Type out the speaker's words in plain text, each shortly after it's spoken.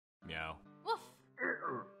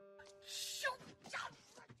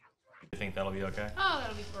think that'll be okay? Oh,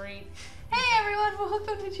 that'll be great. Hey everyone,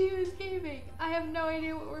 welcome to G-Whiz Gaming. I have no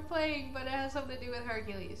idea what we're playing, but it has something to do with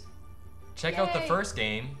Hercules. Check out the first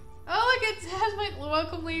game. Oh look, it has my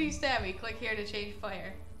welcome Lady Stabby. Click here to change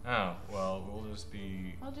player. Oh, well, we'll just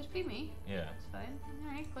be... It'll just be me. Yeah. That's fine.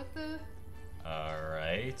 Alright, click the...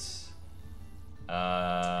 Alright.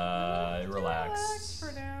 Relax.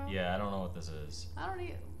 For now. Yeah, I don't know what this is. I don't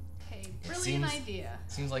need... Okay, brilliant idea.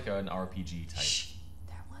 Seems like an RPG type. Shh.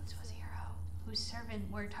 There once was a hero whose servant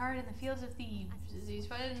worked hard in the fields of Thebes. As he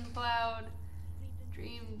sped and plowed,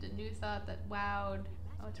 dreamed a new thought that wowed.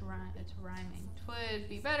 Oh, it's rhyming. 'Twould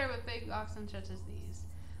be better with big oxen such as these.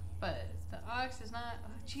 But the ox is not...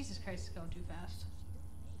 Oh, Jesus Christ, it's going too fast.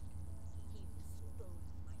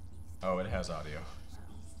 Oh, it has audio.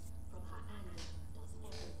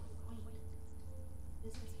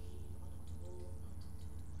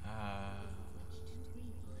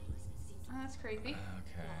 Oh, that's creepy.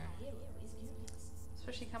 Okay.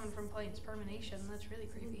 Especially coming from playing Spermination. That's really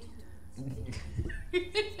creepy.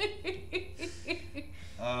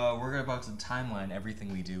 We're about to timeline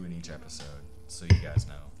everything we do in each episode, so you guys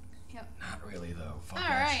know. Yep. Not really though. Fuck All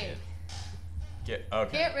that right. shit.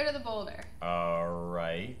 Okay. Get rid of the boulder.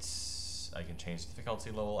 Alright. I can change the difficulty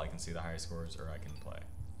level, I can see the higher scores, or I can play.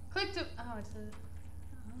 Click to... Oh, it's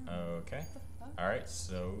a... Okay. Alright,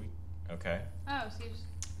 so... Okay. Oh, so you just...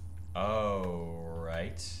 Oh,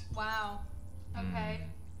 right. Wow. Okay.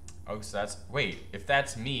 Oh, so that's... Wait, if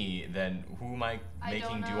that's me, then who am I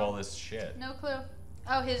making do all this shit? No clue.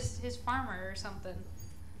 Oh, his farmer or something.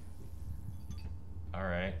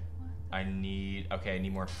 Alright. I need... Okay, I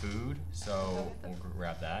need more food, so we'll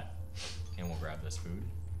grab that. And we'll grab this food.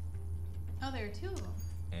 Oh, there are two of them.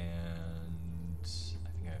 And... I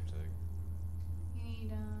think I have to... You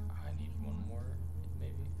need, I need one more,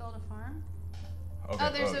 maybe? build a farm? Okay,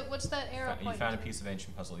 oh, there's a... What's that arrow You pointing found a to? piece of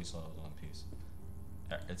ancient puzzle, you still have one piece.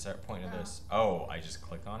 It's at point of this. Oh, I just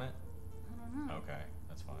click on it? I don't know. Okay,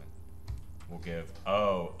 that's fine. We'll give...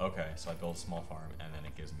 Oh, okay. So I build a small farm, and then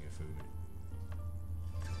it gives me a food.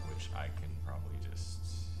 Which I can probably just...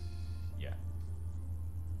 Yeah.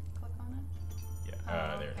 Click on it? Yeah,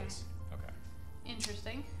 Oh, there okay. it is. Okay.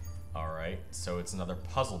 Interesting. Alright, so it's another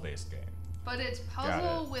puzzle-based game. But it's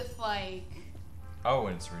puzzle with, like... Oh,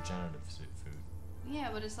 and it's regenerative food. Yeah,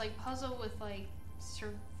 but it's like puzzle with, like,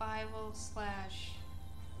 survival slash...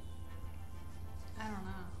 I don't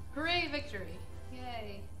know. Hooray, victory.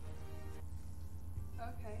 Yay.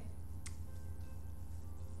 Okay.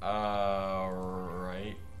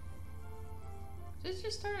 Alright. Did it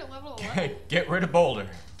just start at level 11? Get rid of Boulder.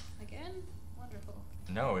 Again? Wonderful.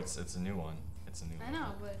 No, it's a new one. It's a new one. I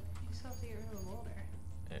know, but you still have to get rid of the boulder.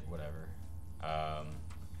 Whatever.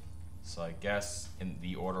 So I guess in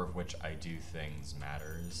the order of which I do things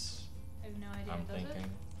matters. I have no idea. I'm Does thinking.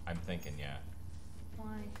 it? I'm thinking, yeah.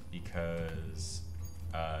 Why? Because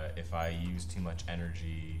if I use too much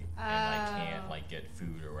energy and I can't like get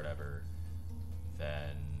food or whatever,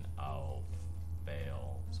 then I'll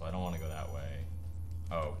fail. So I don't want to go that way.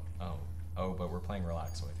 Oh, but we're playing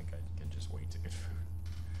relax, so I think I can just wait to get food.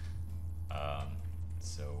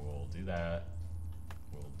 So we'll do that.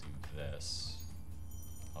 We'll do this.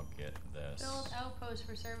 I'll get this. Build outposts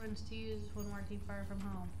for servants to use when working far from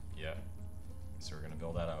home. Yeah. So we're gonna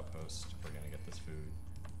build that outpost. We're gonna get this food.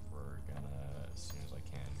 We're gonna, as soon as I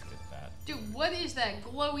can, get that. Dude, what is that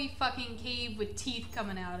glowy fucking cave with teeth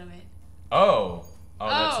coming out of it? Oh,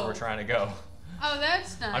 that's where we're trying to go. Oh,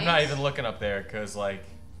 that's nice. I'm not even looking up there because like,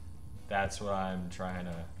 that's what I'm trying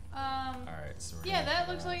to. All right, so we're yeah, gonna that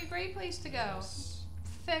do looks like a great place to go. Yes.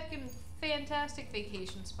 Feckin' fantastic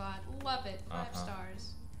vacation spot. Love it. 5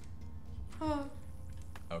 stars. Oh.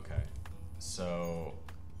 Okay, so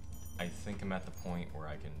I think I'm at the point where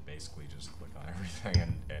I can basically just click on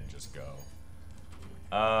everything and just go.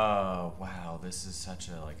 Oh, wow, this is such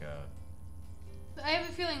a, like a... I have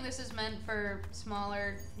a feeling this is meant for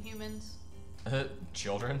smaller humans.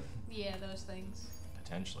 Children? Yeah, those things.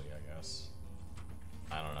 Potentially, I guess.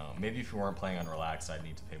 I don't know. Maybe if we weren't playing on relax, I'd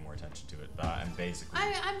need to pay more attention to it, but I'm basically...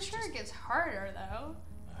 I'm sure it gets harder, though.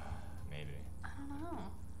 Maybe. I don't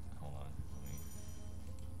know. Hold on.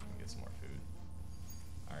 Let me get some more food.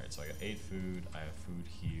 Alright, so I got 8 food. I have food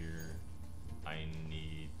here. I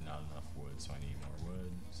need not enough wood, so I need more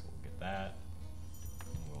wood. So we'll get that.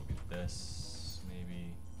 And we'll get this,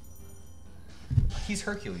 maybe. He's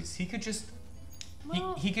Hercules. He could just...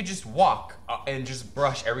 Well, he could just walk and just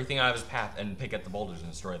brush everything out of his path and pick up the boulders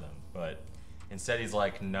and destroy them. But instead he's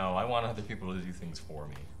like, no, I want other people to do things for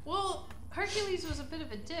me. well, Hercules was a bit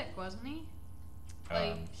of a dick, wasn't he?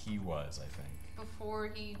 Like, He was, I think.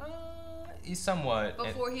 before he... he's somewhat.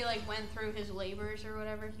 Before he like went through his labors or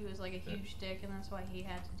whatever, he was like a huge dick, and that's why he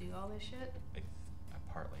had to do all this shit.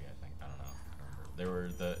 Partly, I think. I don't know. I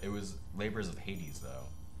remember. It was labors of Hades, though.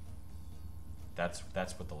 That's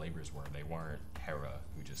what the labors were. They weren't Hera,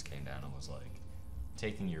 who just came down and was like,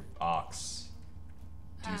 taking your ox,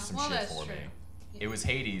 do some shit for me. Yeah. It was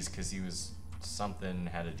Hades because something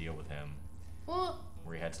had to deal with him. Well,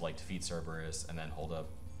 where he had to like defeat Cerberus and then hold up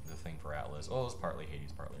the thing for Atlas. Well, it was partly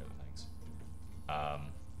Hades, partly other things. So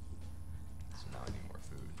now I need more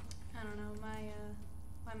food. I don't know.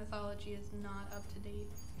 My mythology is not up to date.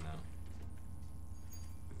 No.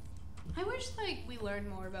 I wish like we learned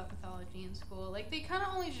more about mythology in school. Like they kind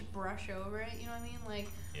of only just brush over it. You know what I mean? Like,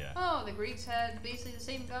 yeah. Oh, the Greeks had basically the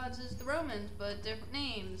same gods as the Romans, but different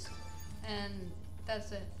names, and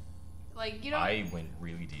that's it. Like you know. I went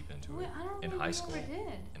really deep into it I don't in know high if school. You ever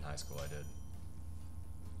did. In high school, I did.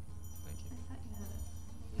 Thank you. I thought you had it.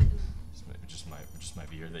 You didn't. Just my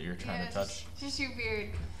beard that you're trying to touch. Just your beard.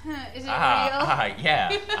 Is it real?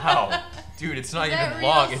 Yeah. Ow. Dude, it's not even real,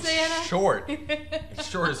 long. It's Santa? short. It's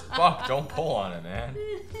short as fuck. Don't pull on it, man.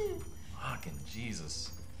 Fucking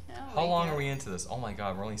Jesus. How long are we into this? Oh my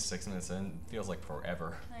god, we're only 6 minutes in. It feels like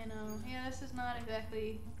forever. I know. Yeah, this is not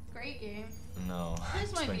exactly a great game. No.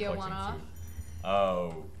 This might be a one-off.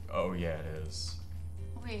 Oh yeah, it is.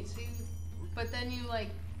 Wait, so but then you like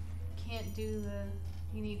can't do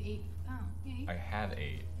you need 8. Oh, yeah. I have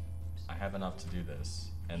 8. I have enough to do this.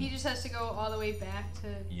 And he just has to go all the way back to...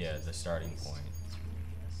 Yeah, the starting point. That's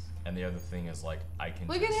ridiculous. And the other thing is, like, I can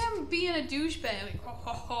Look at him being a douchebag. Like, ho,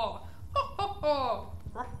 ho, ho. Ho, ho,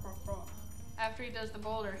 ho. After he does the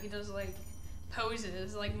boulder, he does, like,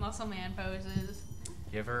 poses, like muscle man poses.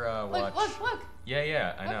 You ever watch... Look.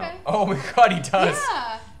 Yeah, I know. Okay. Oh my god, he does.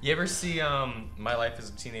 Yeah. You ever see My Life as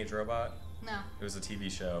a Teenage Robot? No. It was a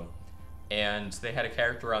TV show. And they had a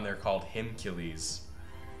character on there called Himcules.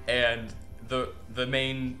 And the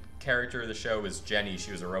main character of the show was Jenny.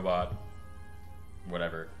 She was a robot,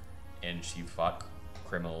 whatever, and she fought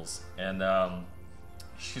criminals. And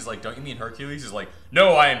she's like, "Don't you mean Hercules?" He's like,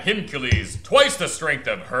 "No, I am Himcules, twice the strength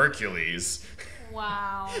of Hercules."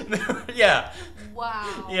 Wow. Yeah.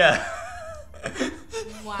 Wow. Yeah.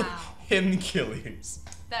 Wow. Himcules.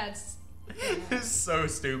 That's... It's so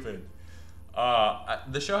stupid.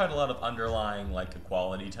 The show had a lot of underlying like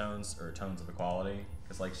equality tones or tones of equality,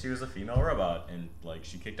 because like she was a female robot and like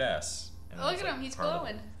she kicked ass. And Look at him, he's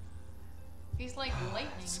glowing. He's like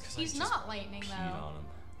lightning. He's not lightning though. On him.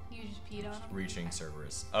 You just peed on him. Reaching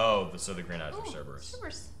Cerberus. Oh, so the green eyes were Cerberus.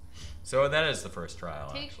 Cerberus. So that is the first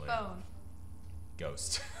trial. Take actually. bone.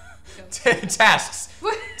 Ghost. Tasks.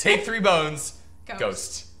 Take 3 bones.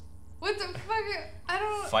 Ghost. What the fuck? I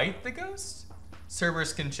don't. Fight the ghost?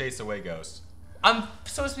 Cerberus can chase away ghosts. I'm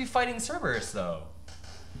supposed to be fighting Cerberus, though.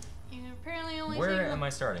 You apparently only. Where am I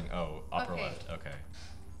starting? Oh, upper Okay. left. Okay.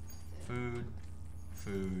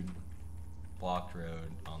 Food. Blocked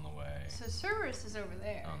road on the way. So Cerberus is over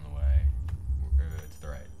there. On the way. To the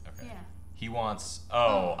right. Okay. Yeah. He wants.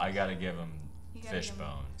 Oh, I gotta give him You gotta fish give him-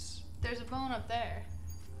 bones. There's a bone up there.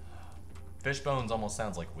 Fish bones almost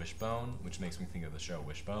sounds like Wishbone, which makes me think of the show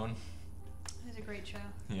Wishbone. It's a great show.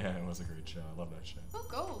 Yeah, it was a great show. I love that show. Oh,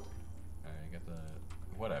 gold. Alright, I got the...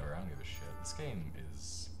 Whatever, I don't give a shit. This game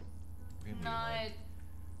is really Not. like...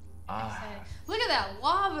 Look at that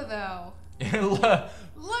lava, though.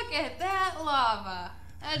 Look at that lava.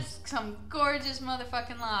 That's some gorgeous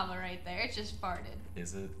motherfucking lava right there. It just farted.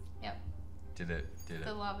 Is it? Yep. Did it?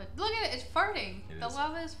 The lava. Look at it. It's farting. The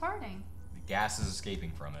lava is farting. The gas is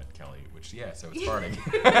escaping from it, Kelly. Which, yeah, so it's farting.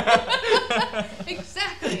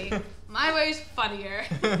 Exactly. My way's funnier.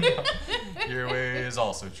 Your way is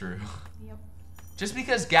also true. Yep. Just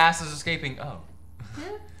because gas is escaping... Oh.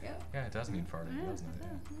 Yeah. Yeah, it does mean farting, doesn't it? Yeah.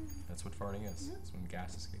 That's what farting is. It's when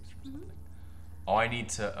gas escapes from something. Oh, I need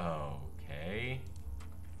to... Okay.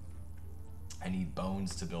 I need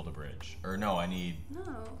bones to build a bridge. Or no, I need...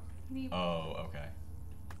 No. You need, Oh, okay.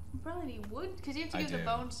 you probably need wood, because you have to I give the do.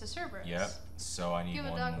 bones to Cerberus. Yep. So I need Give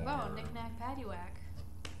one a dog more. a bone. Knick-knack, paddywhack.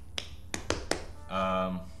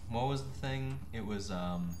 What was the thing? It was,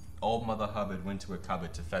 old Mother Hubbard went to a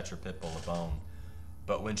cupboard to fetch her pit bull a bone.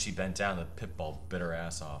 But when she bent down, the pit bull bit her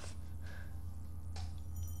ass off.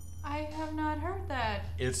 I have not heard that.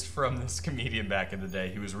 It's from this comedian back in the day.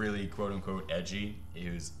 He was really quote-unquote edgy. He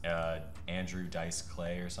was Andrew Dice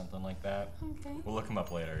Clay or something like that. Okay. We'll look him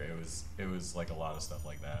up later. It was like a lot of stuff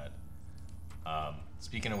like that.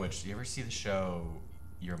 Speaking of which, do you ever see the show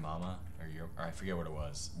Your Mama? Or I forget what it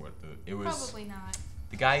was. It was Probably not.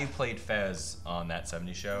 the guy who played Fez on that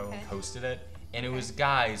 70s show hosted it. And it was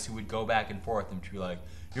guys who would go back and forth and be like,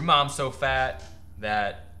 your mom's so fat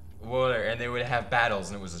that whatever, and they would have battles,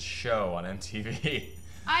 and it was a show on MTV.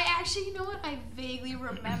 I actually, you know what? I vaguely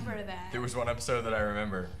remember that. There was one episode that I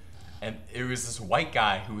remember, and it was this white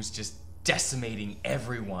guy who was just decimating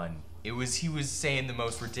everyone. He was saying the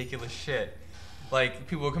most ridiculous shit. Like,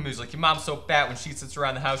 people would come, he was like, your mom's so fat, when she sits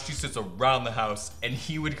around the house, she sits around the house. And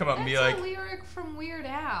he would come up and be like... That's a lyric from Weird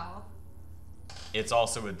Al. It's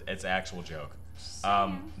also it's an actual joke.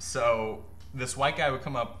 So this white guy would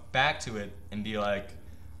come up back to it and be like,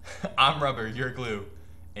 I'm rubber, you're glue,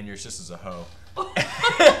 and your sister's a hoe.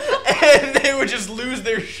 And they would just lose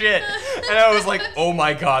their shit. And I was like, oh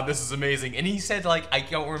my god, this is amazing. And he said, like, I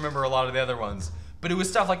don't remember a lot of the other ones, but it was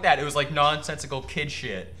stuff like that. It was like nonsensical kid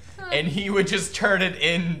shit. And he would just turn it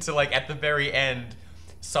into, like, at the very end,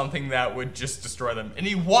 something that would just destroy them. And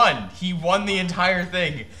he won. He won the entire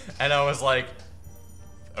thing. And I was like,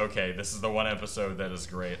 okay, this is the one episode that is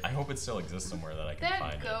great. I hope it still exists somewhere that I can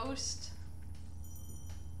find it. That ghost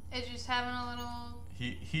is just having a little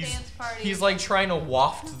dance party. He's like trying to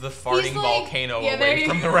waft the farting volcano away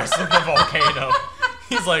from the rest of the volcano.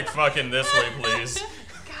 He's like, fucking this way, please.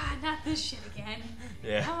 God, not this shit again.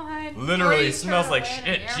 Yeah. God, literally smells like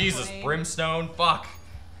shit. Jesus, brimstone. Fuck.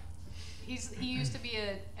 He used to be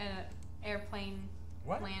an airplane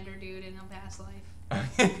lander dude in a past life.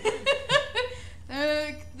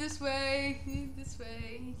 This way. You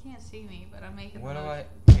can't see me, but I'm making.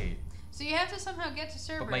 Wait. So you have to somehow get to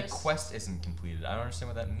Cerberus. But my quest isn't completed. I don't understand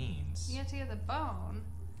what that means. You have to get the bone.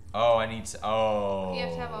 Oh, I need to. Oh. You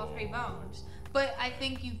have to have all 3 bones. But I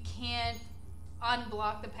think you can't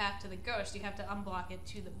unblock the path to the ghost. You have to unblock it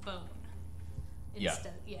to the bone.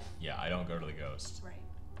 Instead. Yeah, I don't go to the ghost. Right.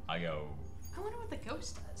 I go. I wonder what the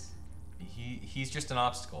ghost does. He's just an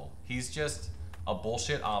obstacle. He's just a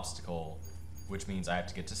bullshit obstacle, which means I have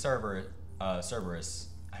to get to Cerberus.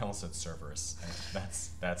 I almost said Cerberus.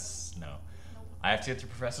 That's no. I have to get to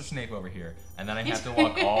Professor Snape over here, and then I have to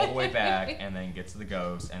walk all the way back, and then get to the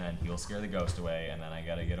ghost, and then he'll scare the ghost away, and then I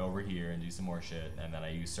gotta get over here and do some more shit, and then I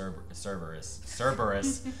use Cerberus.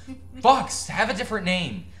 Fucks! Have a different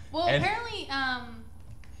name! Well, apparently,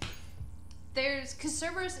 because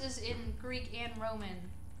Cerberus is in Greek and Roman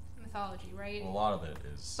mythology, right? Well, a lot of it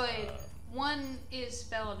is. But one is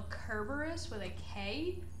spelled Kerberos with a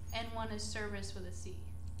K, and one is Cerberus with a C.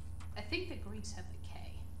 I think the Greeks have the K,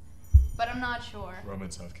 but I'm not sure.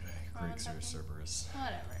 Romans have K. Greeks are Cerberus.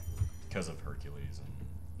 Whatever. Because of Hercules and.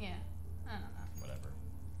 Yeah, I don't know. Whatever.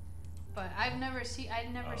 But I'd never seen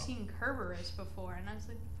Kerberos before, and I was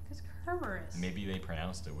like, "What's Kerberos?" Maybe they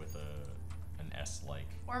pronounced it with an S like.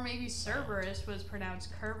 Or maybe Cerberus was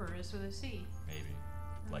pronounced Kerberos with a C. Maybe,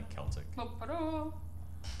 like Celtic.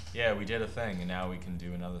 Yeah, we did a thing, and now we can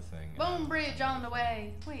do another thing. Bone bridge on the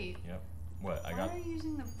way. Wait. Yep. What? Why are you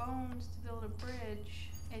using the bones to build a bridge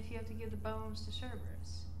if you have to give the bones to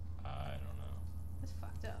Cerberus? I don't know. That's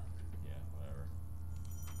fucked up. Yeah,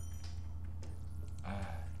 whatever.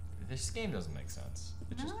 This game doesn't make sense.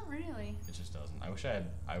 Not really. It just doesn't. I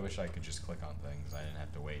wish I could just click on things. I didn't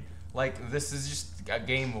have to wait. Like, this is just a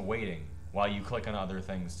game of waiting while you click on other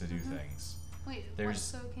things to do things. Wait,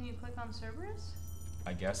 so can you click on Cerberus?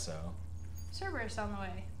 I guess so. Cerberus on the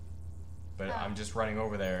way. But I'm just running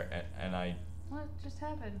over there, and I... What just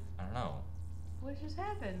happened? I don't know. What just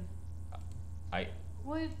happened? I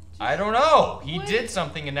don't know! He did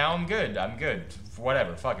something, and now I'm good. I'm good.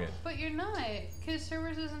 Whatever, fuck it. But you're not, because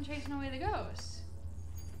Cerberus isn't chasing away the ghost.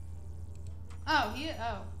 Oh,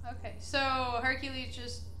 okay. So Hercules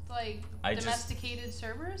just, like, domesticated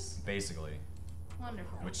Cerberus? Basically.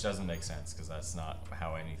 Wonderful. Which doesn't make sense, because that's not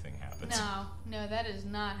how anything happens. No, that is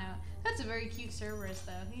not how... That's a very cute Cerberus,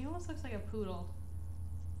 though. He almost looks like a poodle.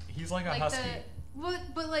 He's like a husky.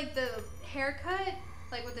 But like, the haircut,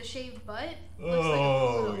 like, with the shaved butt, looks like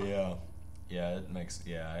a poodle. Yeah. Yeah, it makes...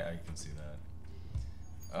 Yeah, I can see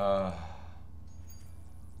that.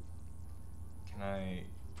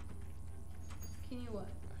 Can you what?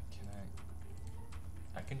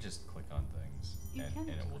 I can just click on things, and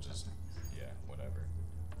it will just... Yeah, whatever.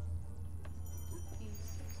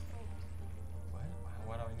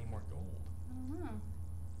 Why do I need more gold? I don't know.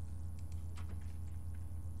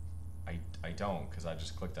 I don't, because I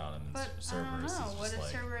just clicked on it and Cerberus I don't know. is just What if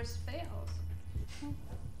like... Cerberus fails?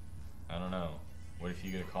 I don't know. What if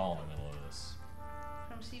you get a call in the middle of this?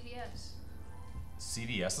 From CBS.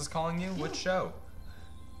 CBS is calling you? Yeah. Which show?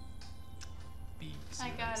 I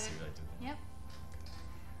got it. See what I did there? Yep.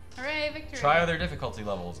 Hooray, victory. Try other difficulty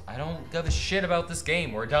levels. I don't give a shit about this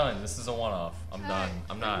game. We're done. This is a one-off. I'm done.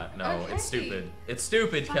 I'm not. No, okay. It's stupid. It's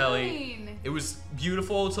stupid, Fine. Kelly. It was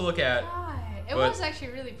beautiful to look at. God. It was actually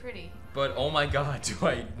really pretty. But oh my god, do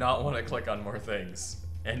I not want to click on more things.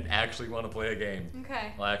 and actually want to play a game.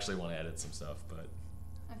 Okay. Well, I actually want to edit some stuff, but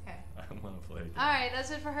Okay. I want to play a game. Alright,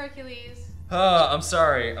 that's it for Hercules. I'm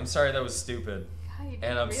sorry. I'm sorry that was stupid. God, you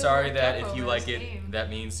And I'm really sorry worked that up if you over like this it, game. that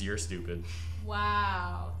means you're stupid.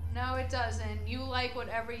 Wow. No, it doesn't. You like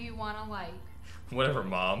whatever you want to like. Whatever,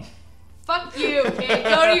 Mom. Fuck you, kid.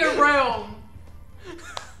 Go to your room.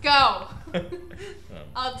 Go.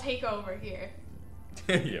 I'll take over here.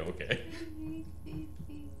 Yeah, okay.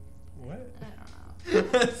 What? I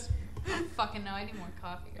don't know. I don't fucking know. I need more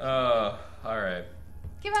coffee. Alright.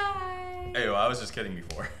 Goodbye. Hey, well, I was just kidding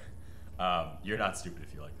before. You're not stupid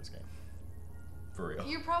if you like this game. For real.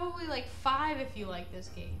 You're probably like 5 if you like this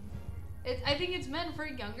game. I think it's meant for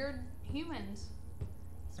younger humans.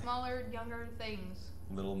 Smaller, younger things.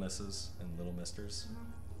 Little misses and little misters.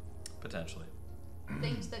 Potentially.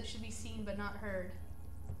 Things that should be seen but not heard.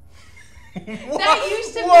 What? That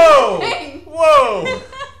used to Whoa! be a thing. Whoa!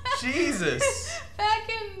 Jesus. Back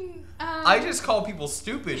in. I just call people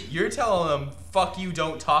stupid. You're telling them, "Fuck you,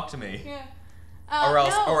 don't talk to me," Yeah. or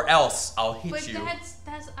else I'll hit But you. that's Is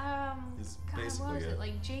God, what basically was it. it?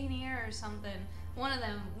 Like Jane Eyre or something. One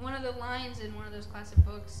of the lines in one of those classic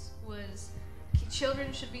books was,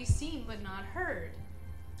 "Children should be seen but not heard."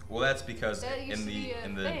 Well, that's because That used in to be a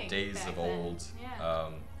the thing days back of then. old,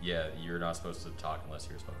 Yeah. you're not supposed to talk unless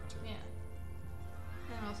you're spoken to. Yeah.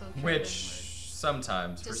 And also children Which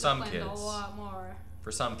sometimes, were for some disciplined kids, a lot more.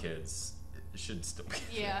 it should still be.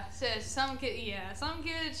 Yeah, so some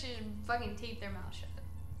kids should fucking tape their mouth shut.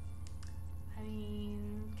 I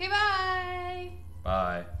mean, okay, bye.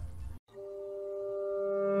 Bye.